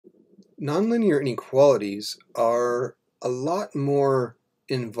Nonlinear inequalities are a lot more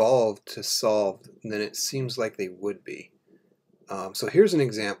involved to solve than it seems like they would be. So here's an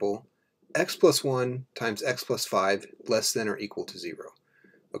example: x plus 1 times x plus 5 less than or equal to 0.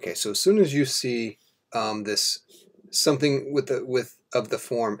 Okay, so as soon as you see this something with the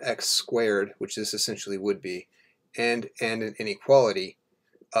form x squared, which this essentially would be, and an inequality,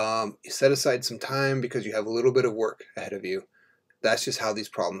 you set aside some time because you have a little bit of work ahead of you. That's just how these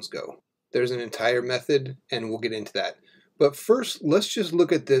problems go. There's an entire method, and we'll get into that. But first, let's just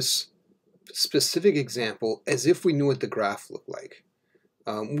look at this specific example as if we knew what the graph looked like.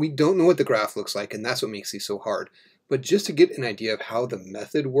 We don't know what the graph looks like, and that's what makes these so hard. But just to get an idea of how the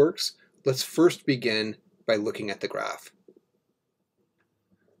method works, let's first begin by looking at the graph.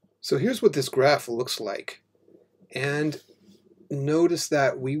 So here's what this graph looks like. And notice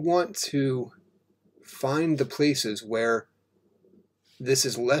that we want to find the places where this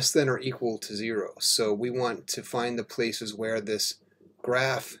is less than or equal to 0. So we want to find the places where this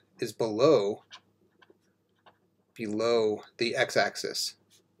graph is below the x-axis.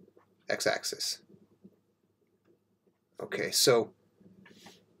 Okay, so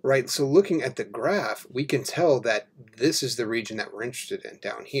looking at the graph, we can tell that this is the region that we're interested in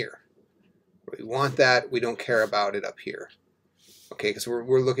down here. We want that, we don't care about it up here. Okay, because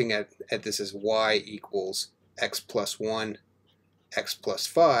we're looking at this as y equals x plus 1, x plus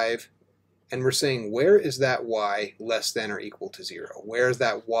 5, and we're saying, where is that y less than or equal to 0? Where is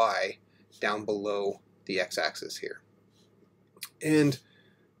that y down below the x-axis here? And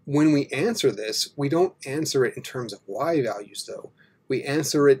when we answer this, we don't answer it in terms of y values though. We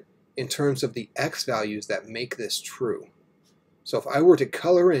answer it in terms of the x values that make this true. So if I were to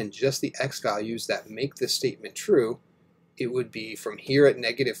color in just the x values that make this statement true, it would be from here at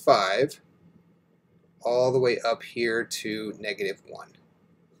 -5 all the way up here to -1.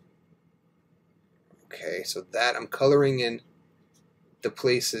 Okay, so that I'm coloring in the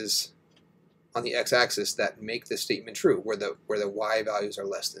places on the x-axis that make this statement true, where the y values are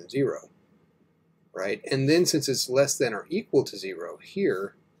less than 0, right? And then since it's less than or equal to 0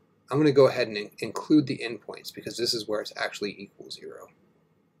 here, I'm going to go ahead and include the endpoints because this is where it's actually equals 0.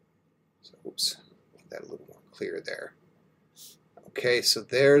 So oops, make that a little more clear there. Okay, so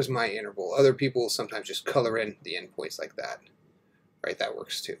there's my interval. Other people sometimes just color in the endpoints like that, right? That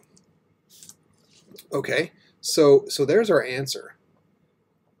works too. Okay, so there's our answer,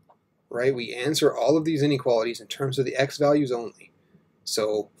 right? We answer all of these inequalities in terms of the x values only.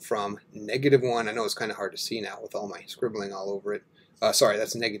 So from -1, I know it's kind of hard to see now with all my scribbling all over it. Sorry,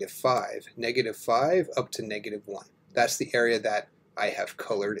 that's -5. -5 up to -1. That's the area that I have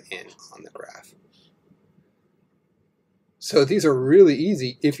colored in on the graph. So these are really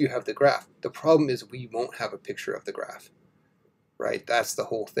easy if you have the graph. The problem is we won't have a picture of the graph, right? That's the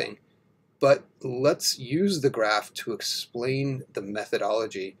whole thing. But let's use the graph to explain the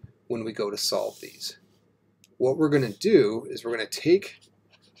methodology when we go to solve these. What we're going to do is we're going to take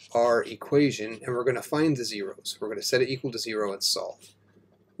our equation and we're going to find the zeros. We're going to set it equal to 0 and solve.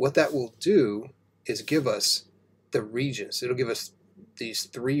 What that will do is give us the regions. It'll give us these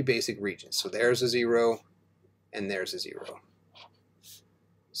 3 basic regions. So there's a 0, and there's a 0.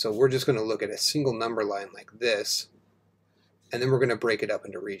 So we're just going to look at a single number line like this, and then we're going to break it up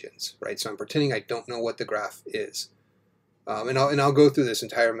into regions, right? So I'm pretending I don't know what the graph is. And I'll go through this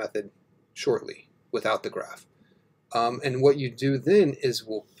entire method shortly without the graph. And what you do then is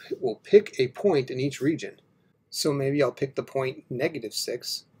we'll pick a point in each region. So maybe I'll pick the point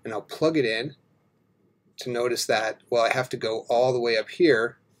 -6, and I'll plug it in to notice that, well, I have to go all the way up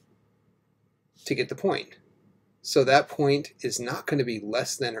here to get the point. So that point is not going to be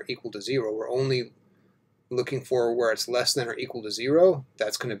less than or equal to 0. We're only looking for where it's less than or equal to 0.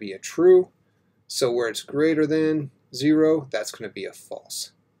 That's going to be a true. So where it's greater than 0, that's going to be a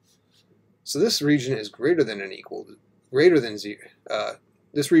false. So this region is greater than 0.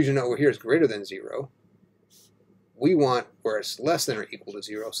 This region over here is greater than 0. We want where it's less than or equal to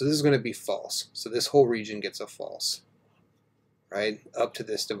 0. So this is going to be false. So this whole region gets a false, right? Up to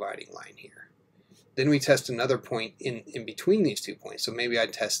this dividing line here. Then we test another point in between these 2 points. So maybe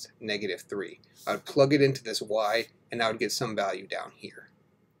I'd test -3. I would plug it into this y, and I would get some value down here.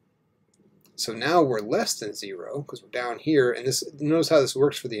 So now we're less than 0 because we're down here, and notice how this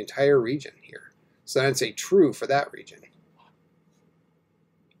works for the entire region here. So I'd say true for that region.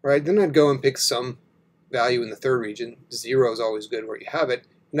 Right? Then I'd go and pick some value in the third region. 0 is always good where you have it,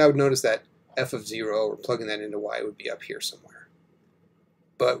 and I would notice that f of 0, or plugging that into y, would be up here somewhere.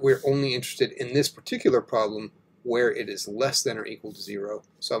 But we're only interested in this particular problem where it is less than or equal to 0,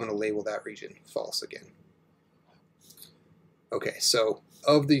 so I'm going to label that region false again. Okay, so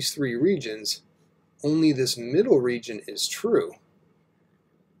of these three regions, only this middle region is true,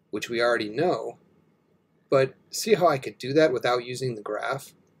 which we already know. But see how I could do that without using the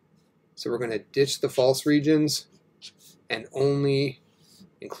graph? So we're going to ditch the false regions and only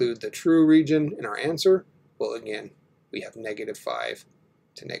include the true region in our answer. Well, again, we have -5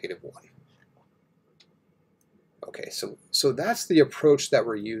 to -1. Okay, so that's the approach that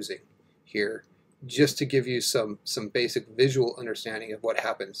we're using here, just to give you some basic visual understanding of what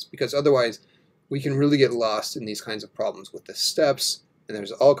happens, because otherwise we can really get lost in these kinds of problems with the steps, and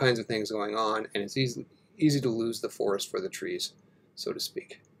there's all kinds of things going on, and it's easy to lose the forest for the trees, so to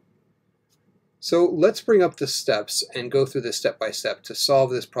speak. So let's bring up the steps and go through this step by step to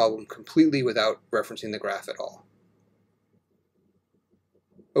solve this problem completely without referencing the graph at all.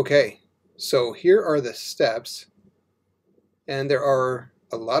 Okay, so here are the steps, and there are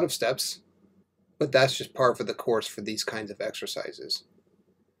a lot of steps, but that's just par for the course for these kinds of exercises.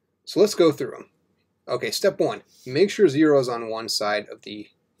 So let's go through them. Okay, step 1, make sure 0 is on one side of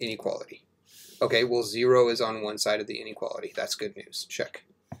the inequality. Okay, well 0 is on one side of the inequality. That's good news. Check.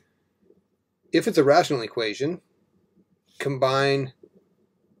 If it's a rational equation, combine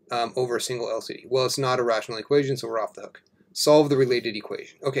over a single LCD. Well, it's not a rational equation, so we're off the hook. Solve the related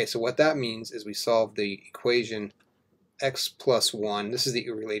equation. Okay, so what that means is we solve the equation x plus 1. This is the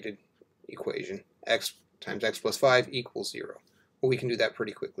related equation. X times x plus 5 equals 0. Well, we can do that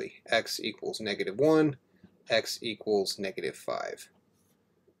pretty quickly. X equals -1, x equals -5.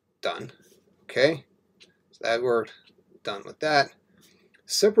 Done. Okay, so that we're done with that.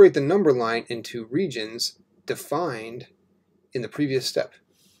 Separate the number line into regions defined in the previous step.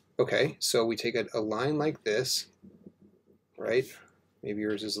 Okay, so we take a line like this, right? Maybe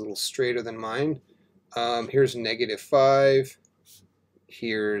yours is a little straighter than mine. Here's -5,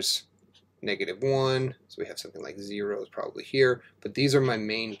 here's -1, so we have something like 0 is probably here, but these are my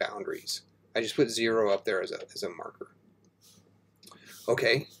main boundaries. I just put 0 up there as a marker.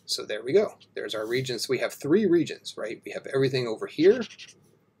 Okay, so there we go. There's our regions. So we have 3 regions, right? We have everything over here.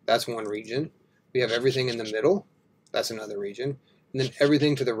 That's one region. We have everything in the middle. That's another region. And then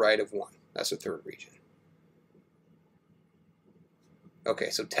everything to the right of 1. That's a third region. Okay,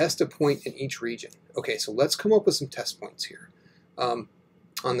 so test a point in each region. Okay, so let's come up with some test points here.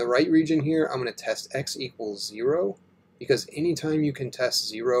 On the right region here, I'm going to test x equals 0, because anytime you can test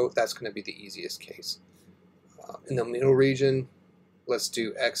 0, that's going to be the easiest case. In the middle region, let's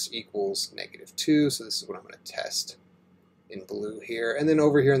do x equals -2, so this is what I'm going to test in blue here. And then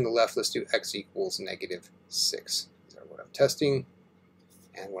over here on the left, let's do x equals -6. These are what I'm testing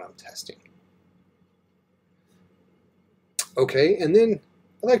and what I'm testing. Okay, and then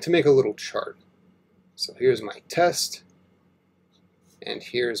I like to make a little chart. So here's my test, and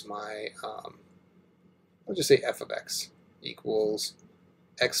here's my, I'll just say f of x equals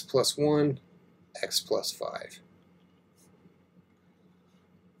x plus 1, x plus 5.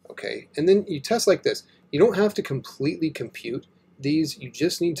 Okay, and then you test like this. You don't have to completely compute these, you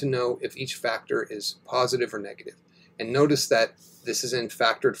just need to know if each factor is positive or negative. And notice that this is in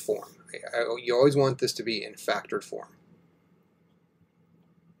factored form. You always want this to be in factored form.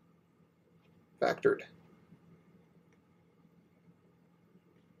 Factored.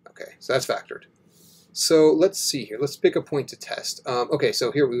 Okay, so that's factored. So let's see here. Let's pick a point to test. Okay,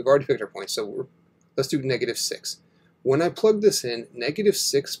 so here we've already picked our point. So let's do -6. When I plug this in,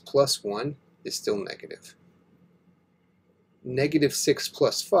 -6 plus 1 is still negative. -6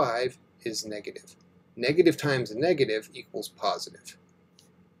 plus 5 is negative. Negative times a negative equals positive.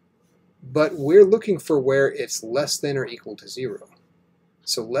 But we're looking for where it's less than or equal to 0.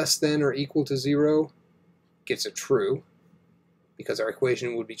 So less than or equal to 0 gets a true, because our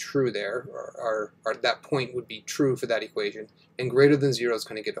equation would be true there, or that point would be true for that equation, and greater than 0 is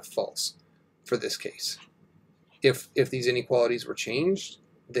going to get a false for this case. If these inequalities were changed,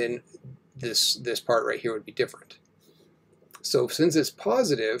 then this part right here would be different. So since it's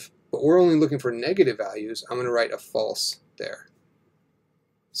positive, but we're only looking for negative values, I'm going to write a false there.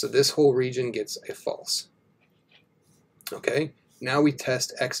 So this whole region gets a false. Okay, now we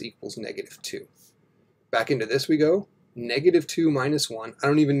test x equals -2. Back into this we go. -2 minus 1, I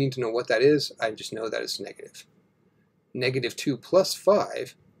don't even need to know what that is, I just know that it's negative. -2 plus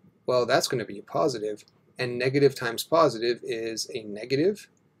 5, well, that's going to be a positive, and negative times positive is a negative.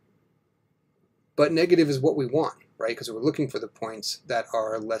 But negative is what we want, right? Because we're looking for the points that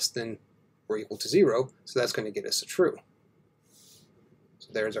are less than or equal to 0, so that's going to get us a true.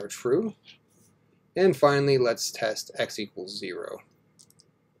 So there's our true. And finally, let's test x equals 0.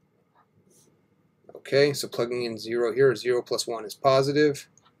 Okay, so plugging in 0 here, 0 plus 1 is positive.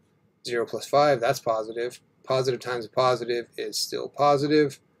 0 plus 5, that's positive. Positive times a positive is still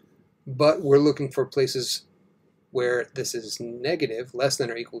positive, but we're looking for places where this is negative, less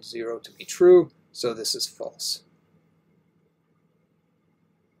than or equal to 0, to be true, so this is false.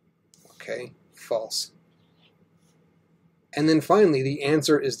 Okay, false. And then finally, the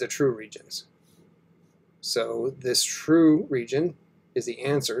answer is the true regions. So this true region is the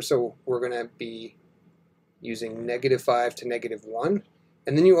answer, so we're going to be using -5 to -1,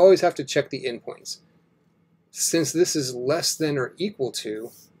 and then you always have to check the endpoints. Since this is less than or equal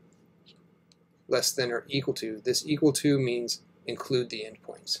to, this equal to means include the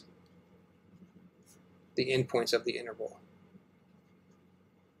endpoints. The endpoints of the interval.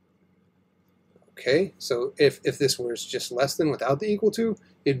 Okay, so if this was just less than without the equal to,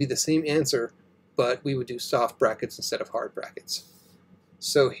 it'd be the same answer, but we would do soft brackets instead of hard brackets.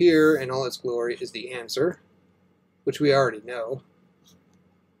 So here, in all its glory, is the answer, which we already know.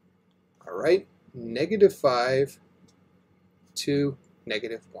 All right, -5 to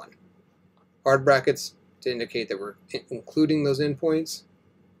 -1. Hard brackets to indicate that we're including those endpoints.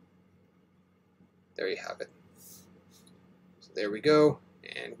 There you have it. So there we go,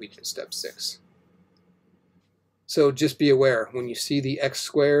 and we did step 6. So just be aware, when you see the x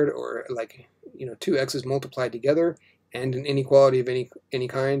squared, or like, two x's multiplied together, and an inequality of any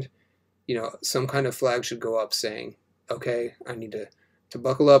kind, some kind of flag should go up saying, okay, I need to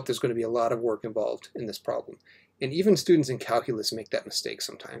buckle up, there's going to be a lot of work involved in this problem. And even students in calculus make that mistake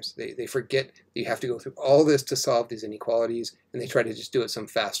sometimes. They forget that you have to go through all this to solve these inequalities, and they try to just do it some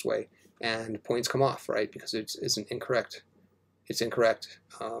fast way, and points come off, right? Because it's incorrect. It's incorrect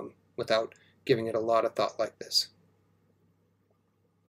without giving it a lot of thought like this.